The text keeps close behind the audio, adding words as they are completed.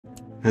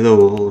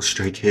Hello all,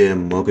 Strike here,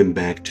 and welcome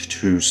back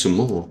to some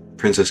more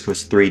Princess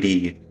Quest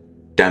 3D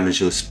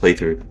Damageless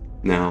playthrough.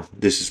 Now,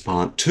 this is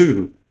part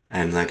 2,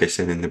 and like I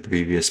said in the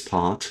previous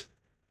part,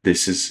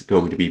 this is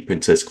going to be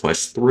Princess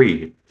Quest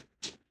 3,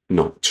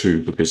 not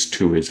 2, because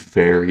 2 is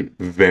very,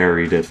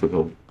 very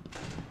difficult.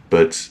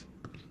 But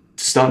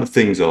to start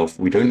things off,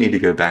 we don't need to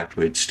go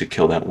backwards to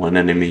kill that one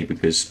enemy,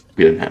 because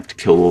we don't have to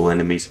kill all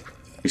enemies.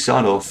 We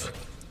start off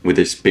with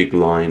this big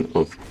line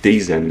of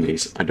these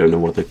enemies. I don't know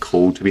what they're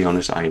called, to be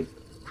honest. I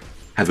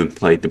haven't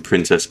played the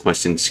Princess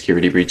Quest in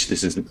Security Breach.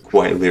 This is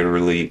quite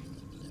literally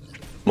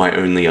my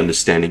only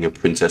understanding of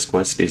Princess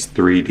Quest is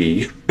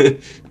 3D.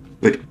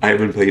 Like, I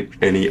haven't played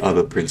any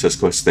other Princess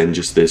Quest than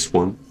just this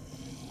one.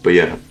 But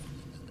yeah,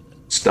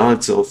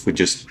 starts off with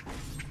just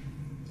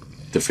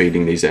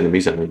defeating these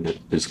enemies. I mean,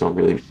 there's not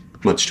really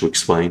much to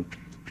explain.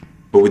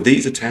 But with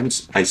these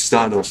attempts, I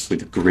start off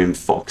with Grim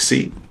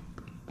Foxy,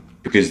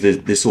 because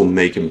this will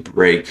make and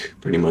break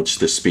pretty much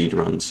the speed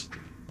runs,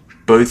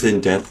 both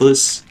in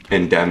Deathless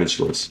and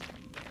Damageless.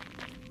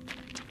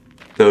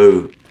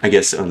 Though, I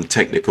guess on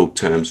technical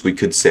terms, we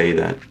could say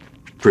that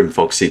Grim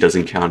Foxy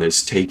doesn't count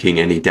as taking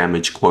any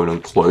damage, quote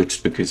unquote,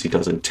 because he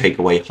doesn't take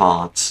away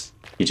hearts.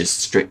 He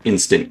just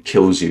instant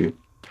kills you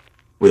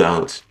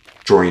without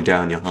drawing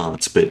down your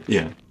hearts. But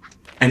yeah.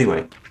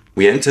 Anyway,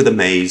 we enter the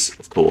maze,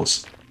 of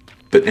course.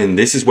 And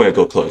this is where I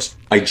got close.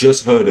 I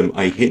just heard him.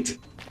 I hit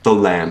the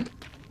lamp,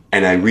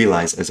 and I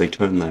realized as I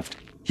turned left,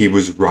 he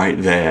was right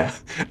there.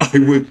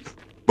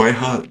 My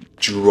heart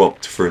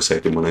dropped for a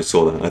second when I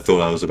saw that. I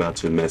thought I was about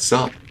to mess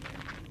up.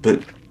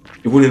 But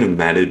it wouldn't have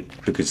mattered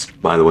because,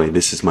 by the way,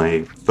 this is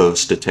my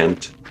first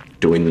attempt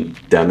doing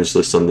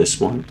Damageless on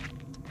this one.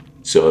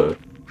 So,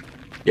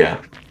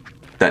 yeah,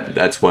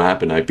 that's what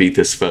happened. I beat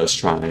this first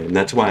try, and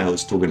that's why I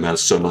was talking about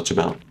so much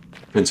about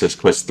Princess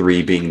Quest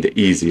 3 being the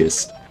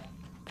easiest,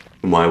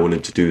 and why I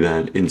wanted to do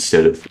that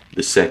instead of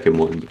the second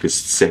one, because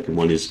the second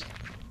one is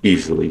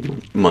easily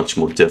much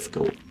more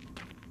difficult.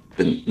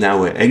 But now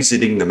we're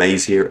exiting the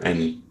maze here,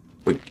 and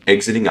we're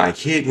exiting. I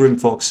hear Grim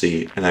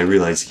Foxy, and I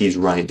realize he's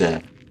right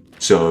there.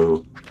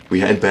 So we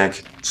head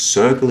back,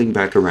 circling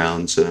back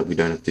around so that we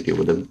don't have to deal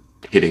with him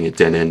hitting a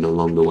dead end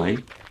along the way.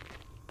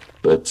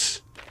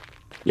 But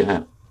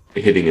yeah,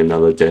 hitting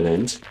another dead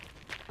end.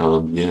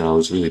 Yeah, I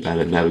was really bad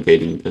at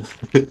navigating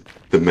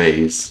the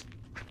maze.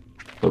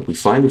 But we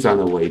finally found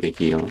our way to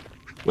here,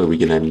 where we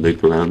can then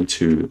loop around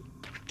to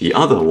the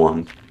other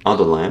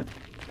lamp,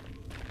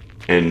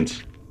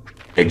 and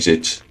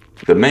exit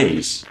the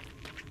maze,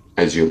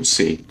 as you'll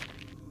see.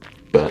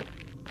 But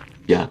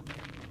yeah,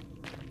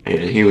 and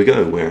here we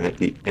go, we're at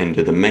the end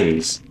of the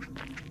maze.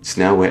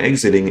 So now we're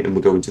exiting and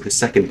we're going to the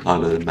second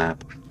part of the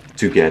map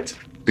to get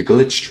the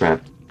glitch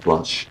trap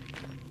plush.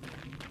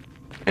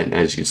 And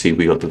as you can see,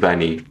 we got the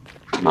Vanny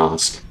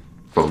mask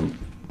from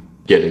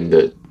getting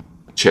the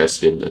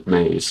chest in the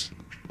maze.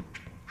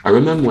 I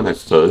remember when I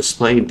first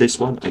played this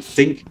one, I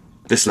think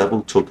this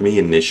level took me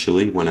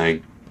initially when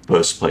I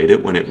first played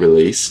it, when it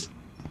released.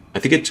 I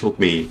think it took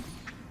me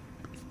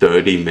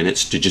 30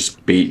 minutes to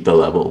just beat the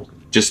level.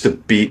 Just to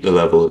beat the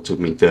level, it took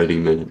me 30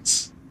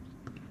 minutes.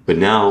 But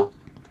now,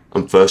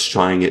 I'm first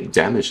trying it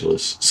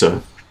damageless,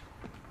 so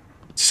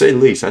to say the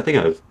least, I think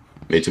I've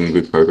made some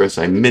good progress.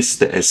 I missed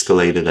the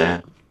escalator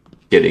there,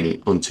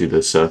 getting onto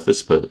the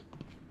surface, but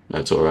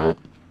that's alright.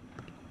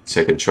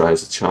 Second try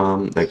is a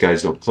charm, that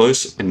guy's not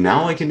close, and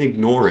now I can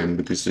ignore him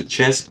because the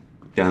chest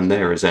down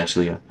there is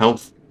actually a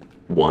health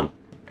one,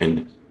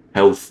 and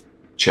health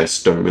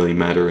chests don't really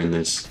matter in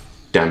this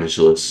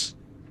damageless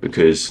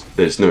because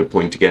there's no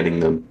point to getting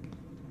them.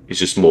 It's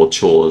just more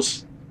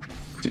chores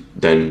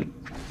than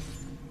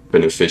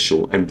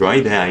beneficial. And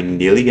right there, I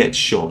nearly get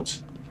shot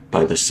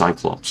by the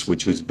Cyclops,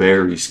 which was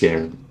very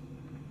scary.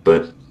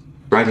 But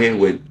right here,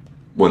 we're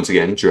once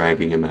again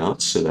dragging him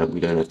out so that we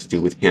don't have to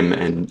deal with him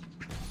and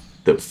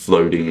the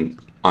floating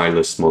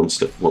eyeless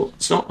monster. Well,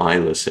 it's not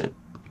eyeless yet.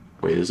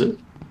 Wait, is it?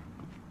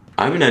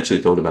 I haven't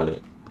actually thought about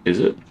it. Is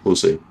it? We'll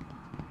see.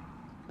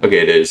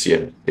 Okay, it is,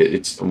 yeah.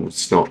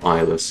 It's not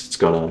eyeless. It's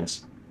got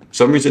eyes. For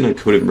some reason, I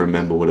couldn't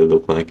remember what it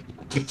looked like.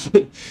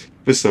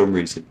 For some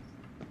reason.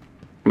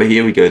 But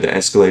here we go, the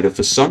escalator.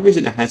 For some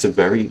reason, it has a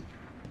very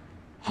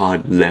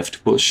hard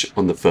left push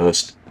on the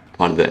first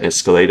part of the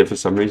escalator for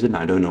some reason.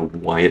 I don't know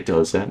why it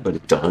does that, but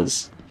it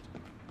does.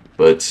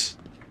 But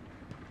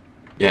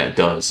yeah, it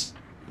does.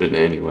 But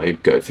anyway,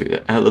 go through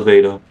the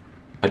elevator.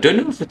 I don't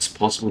know if it's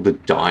possible to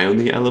die on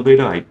the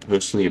elevator. I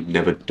personally have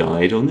never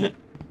died on it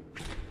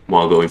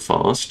while going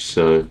fast,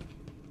 so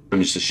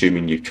I'm just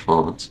assuming you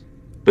can't.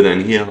 But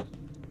then here,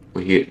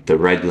 we hit the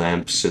red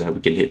lamp so that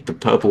we can hit the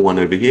purple one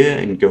over here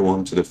and go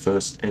on to the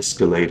first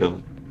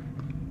escalator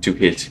to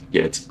hit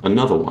yet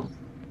another one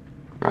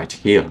right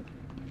here.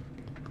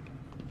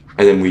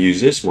 And then we use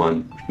this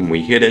one and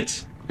we hit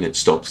it and it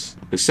stops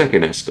the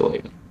second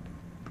escalator.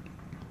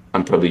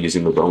 I'm probably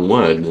using the wrong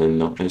word and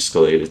not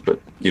escalators,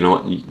 but you know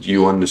what?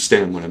 You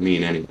understand what I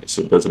mean anyway,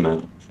 so it doesn't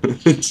matter.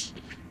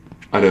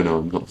 I don't know,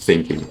 I'm not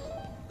thinking.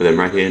 But then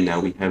right here,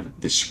 now we have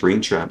the spring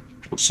trap,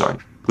 oh sorry,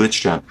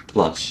 glitch trap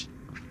plus.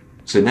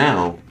 So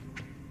now,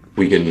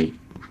 we can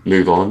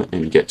move on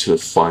and get to the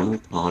final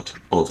part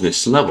of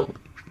this level,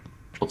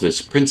 of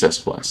this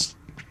princess quest.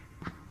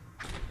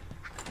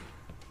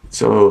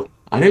 So,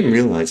 I didn't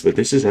realize, but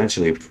this is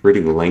actually a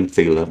pretty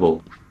lengthy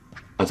level.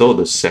 I thought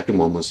the second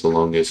one was the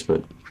longest,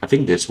 but I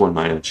think this one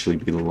might actually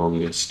be the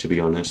longest, to be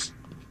honest.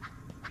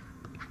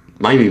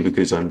 Might be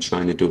because I'm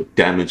trying to do it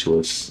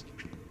damageless,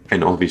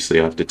 and obviously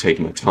I have to take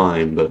my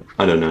time, but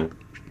I don't know.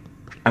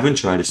 I haven't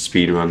tried to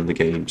speedrun the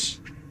games.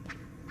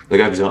 Like,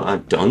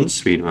 I've done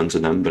speedruns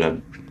of them, but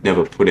I've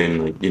never put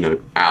in, like, you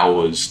know,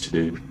 hours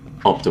to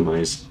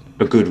optimize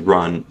a good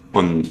run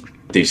on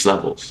these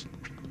levels.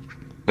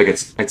 Like,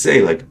 I'd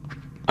say, like,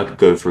 I could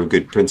go for a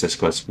good Princess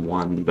Quest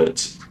 1,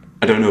 but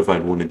I don't know if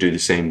I'd want to do the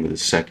same with the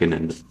second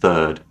and the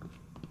third.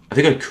 I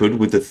think I could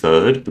with the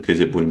third, because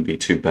it wouldn't be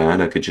too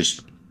bad. I could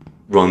just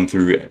run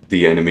through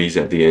the enemies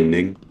at the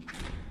ending,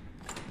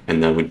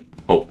 and that would...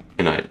 Oh,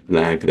 and I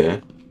lag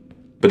there.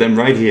 But then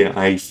right here,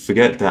 I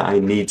forget that I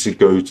need to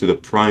go to the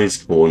prize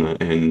corner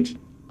and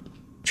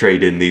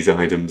trade in these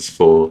items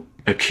for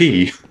a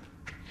key.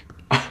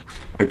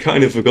 I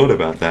kind of forgot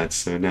about that,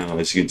 so now,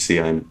 as you can see,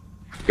 I'm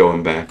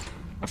going back.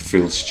 I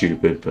feel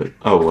stupid, but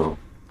oh well.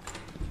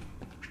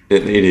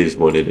 It is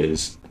what it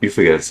is. You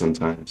forget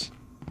sometimes.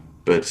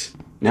 But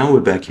now we're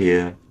back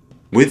here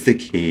with the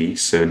key,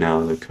 so now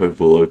the code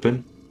will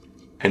open.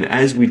 And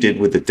as we did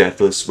with the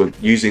Deathless, we're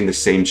using the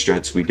same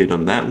strats we did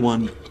on that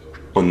one,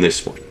 on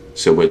this one.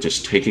 So we're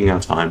just taking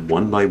our time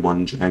one by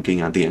one, dragging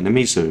out the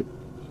enemies, so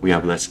we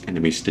have less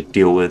enemies to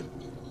deal with,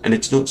 and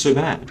it's not so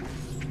bad.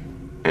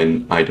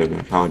 And I don't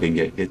know how I didn't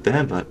get hit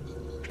there, but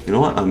you know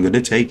what, I'm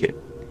gonna take it.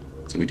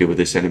 So we deal with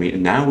this enemy,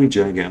 and now we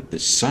drag out the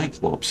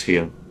Cyclops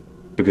here,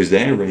 because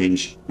their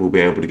range will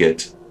be able to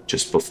get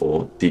just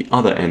before the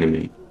other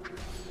enemy.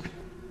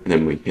 And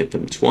then we hit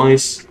them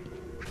twice.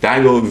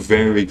 That got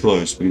very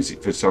close, because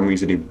for some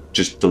reason he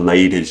just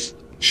delayed his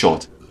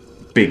shot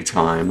big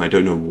time. I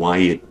don't know why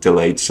it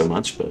delayed so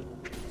much, but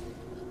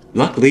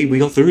luckily we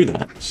got through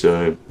that.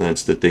 So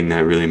that's the thing that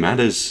really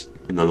matters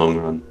in the long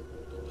run.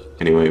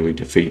 Anyway, we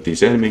defeat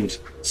these enemies,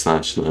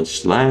 slash, slash,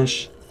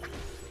 slash,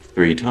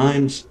 3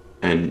 times,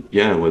 and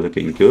yeah, we're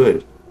looking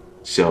good.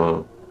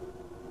 So,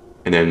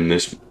 and then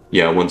this,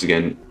 yeah, once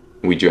again,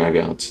 we drag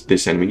out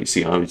this enemy.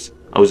 See, I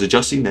was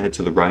adjusting there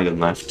to the right and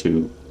left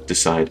to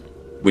decide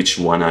which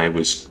one I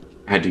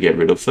had to get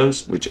rid of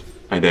first, which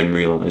I then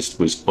realized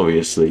was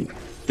obviously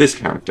this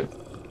character.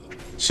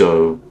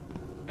 So,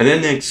 and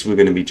then next we're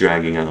going to be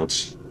dragging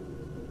out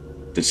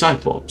the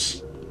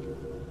Cyclops.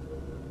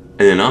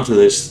 And then after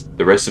this,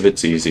 the rest of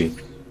it's easy.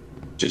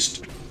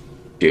 Just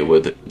deal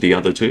with the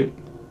other two.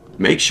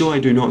 Make sure I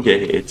do not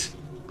get hit.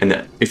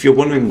 And if you're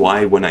wondering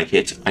why when I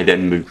hit, I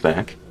then move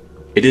back,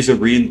 it is a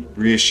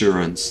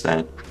reassurance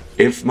that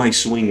if my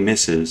swing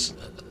misses,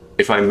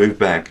 if I move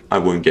back, I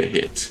won't get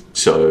hit.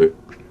 So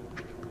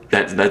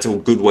that's a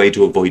good way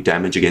to avoid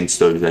damage against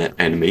those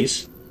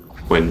enemies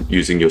when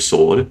using your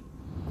sword,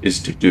 is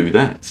to do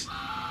that.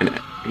 And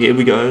here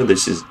we go.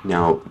 This is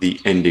now the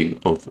ending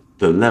of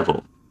the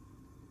level.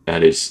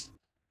 That is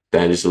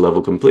the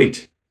level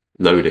complete.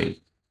 Loading.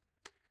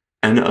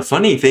 And a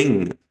funny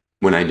thing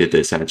when I did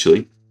this,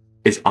 actually,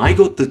 is I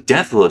got the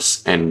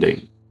deathless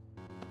ending.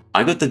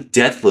 I got the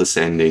deathless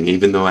ending,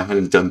 even though I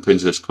hadn't done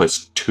Princess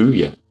Quest 2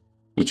 yet,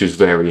 which was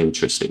very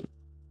interesting.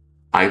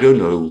 I don't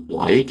know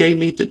why it gave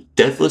me the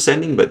deathless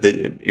ending, but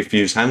if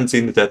you haven't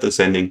seen the deathless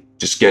ending,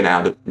 just get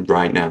out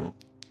right now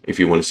if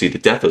you want to see the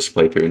deathless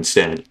playthrough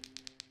instead.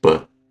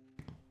 But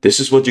this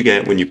is what you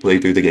get when you play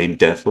through the game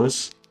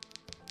deathless.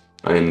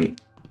 And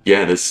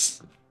yeah,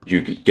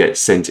 you get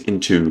sent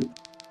into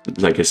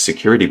like a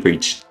security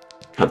breach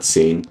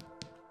cutscene,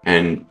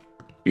 and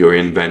you're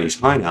in Vanny's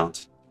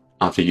hideout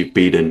after you've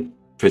beaten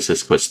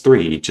Princess Quest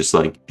 3, just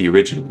like the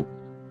original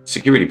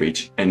security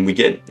breach, and we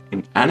get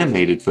an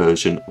animated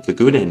version of the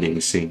good ending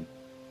scene,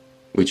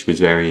 which was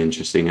very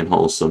interesting and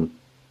wholesome.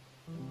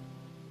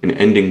 An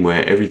ending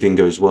where everything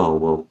goes well.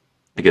 Well,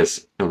 I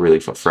guess not really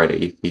for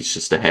Freddy, he's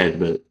just ahead,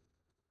 but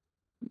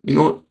you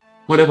know what,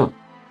 whatever.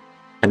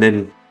 And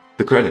then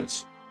the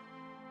credits,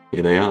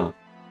 here they are,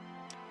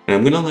 and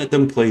I'm gonna let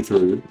them play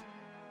through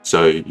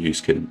so you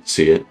can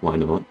see it, why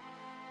not.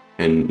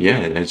 And yeah,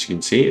 as you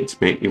can see,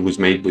 it was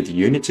made with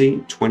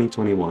Unity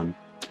 2021.3.1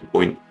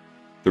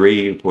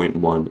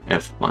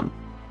 F1.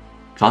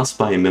 Cast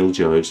by Emil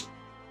Joes.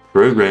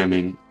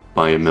 Programming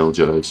by Emil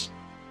Joes.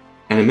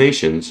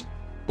 Animations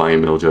by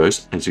Emil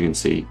Joes, as you can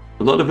see.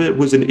 A lot of it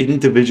was an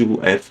individual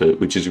effort,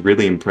 which is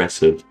really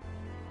impressive.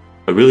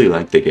 I really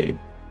like the game.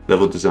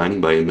 Level designing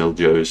by Emil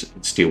Joes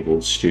and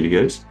Steelwolf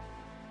Studios.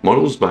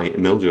 Models by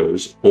Emil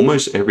Joes.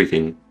 Almost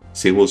everything.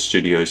 Steelwolf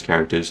Studios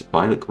characters,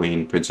 Violet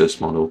Queen, Princess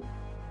Model.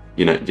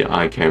 You know, yeah,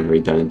 I can't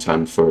read that in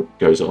time before it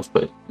goes off,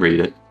 but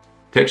read it.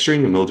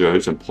 Texturing Emil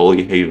Joes and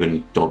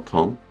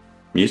Polyhaven.com.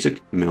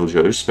 Music Emil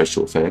Joes,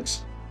 special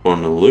effects.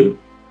 Honolulu.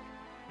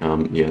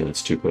 Yeah,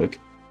 that's too quick.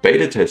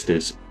 Beta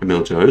testers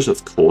Emil Joes,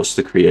 of course,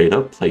 the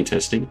creator,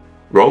 playtesting.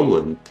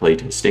 Roland,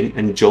 playtesting,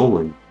 and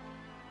Jolin,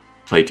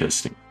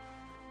 playtesting.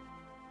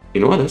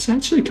 You know what? That's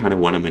actually kind of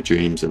one of my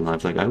dreams in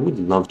life. Like, I would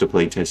love to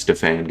play test a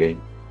fan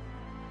game.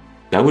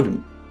 That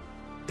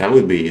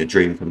would be a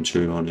dream come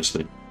true,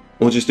 honestly.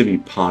 Or just to be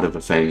part of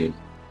a fan game.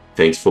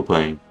 Thanks for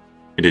playing.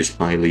 It is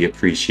highly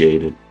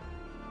appreciated.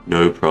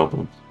 No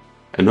problem.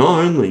 And not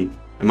only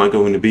am I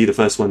going to be the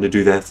first one to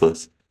do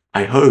deathless,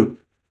 I hope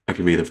I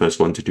can be the first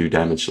one to do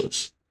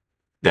damageless.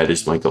 That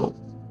is my goal.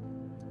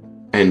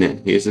 And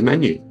then here's the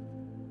menu.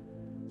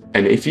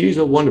 And if you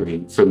are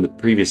wondering from the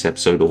previous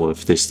episode, or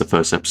if this is the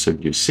first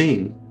episode you've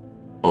seen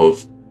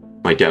of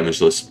my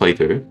damageless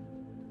playthrough,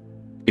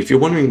 if you're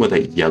wondering what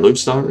that yellow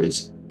star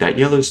is, that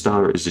yellow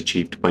star is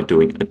achieved by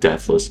doing a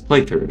deathless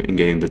playthrough and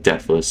getting the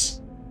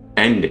deathless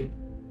ending.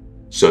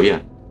 So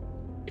yeah,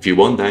 if you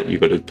want that,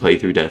 you've got to play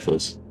through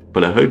deathless.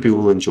 But I hope you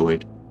all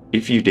enjoyed.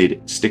 If you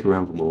did, stick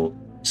around for more.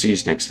 See you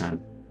next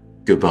time.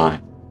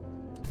 Goodbye.